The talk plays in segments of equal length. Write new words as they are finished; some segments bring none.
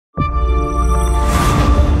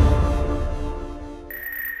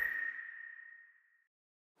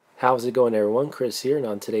How's it going, everyone? Chris here, and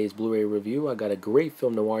on today's Blu-ray review I got a great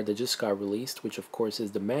film noir that just got released, which of course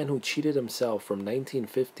is The Man Who Cheated Himself from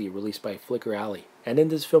 1950, released by Flicker Alley. And in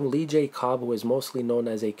this film, Lee J. Cobb, who is mostly known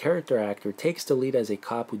as a character actor, takes the lead as a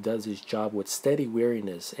cop who does his job with steady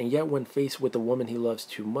weariness, and yet when faced with a woman he loves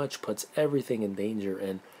too much, puts everything in danger.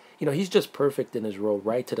 And he's just perfect in his role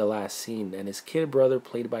right to the last scene. And his kid brother,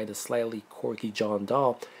 played by the slightly quirky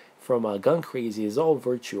Dall from Gun Crazy, is all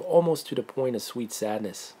virtue, almost to the point of sweet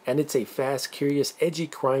sadness. And it's a fast, curious, edgy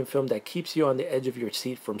crime film that keeps you on the edge of your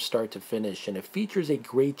seat from start to finish, and it features a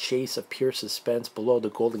great chase of pure suspense below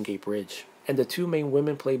the Golden Gate Bridge. And the two main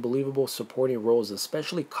women play believable supporting roles,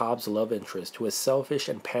 especially Cobb's love interest, who is selfish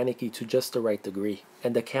and panicky to just the right degree.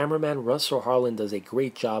 And the cameraman Russell Harlan does a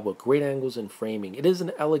great job with great angles and framing. It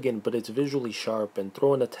isn't elegant, but it's visually sharp, and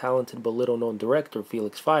throw in a talented but little known director,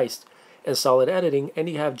 Felix Feist, and solid editing, and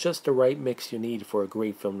you have just the right mix you need for a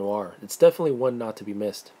great film noir. It's definitely one not to be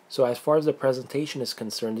missed. So as far as the presentation is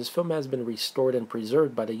concerned, this film has been restored and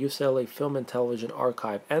preserved by the UCLA Film and Television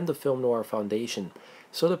Archive and the Film Noir Foundation.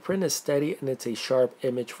 So the print is steady and it's a sharp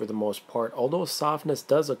image for the most part, although softness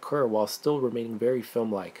does occur while still remaining very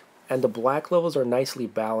film-like. And the black levels are nicely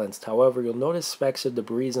balanced. However, you'll notice specks of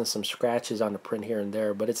debris and some scratches on the print here and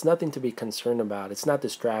there, but it's nothing to be concerned about. It's not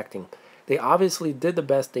distracting. They obviously did the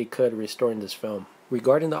best they could restoring this film.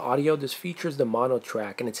 Regarding the audio, this features the mono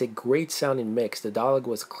track, and it's a great sounding mix. The dialogue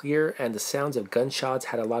was clear, and the sounds of gunshots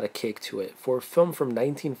had a lot of kick to it. For a film from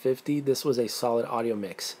 1950, this was a solid audio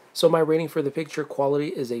mix. So my rating for the picture quality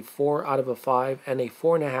is a 4 out of 5 and a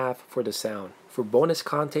 4.5 for the sound. For bonus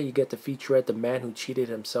content, you get the featurette The Man Who Cheated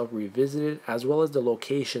Himself Revisited, as well as the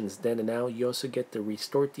locations. Then and now, you also get the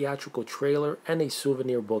restored theatrical trailer and a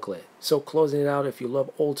souvenir booklet. So closing it out, if you love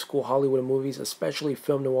old school Hollywood movies, especially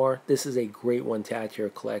film noir, this is a great one to add to your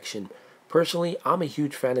collection. Personally, I'm a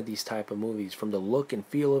huge fan of these type of movies, from the look and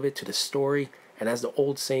feel of it to the story. And as the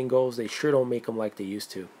old saying goes, they sure don't make them like they used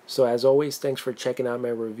to. So as always, thanks for checking out my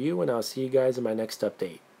review, and I'll see you guys in my next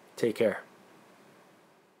update. Take care.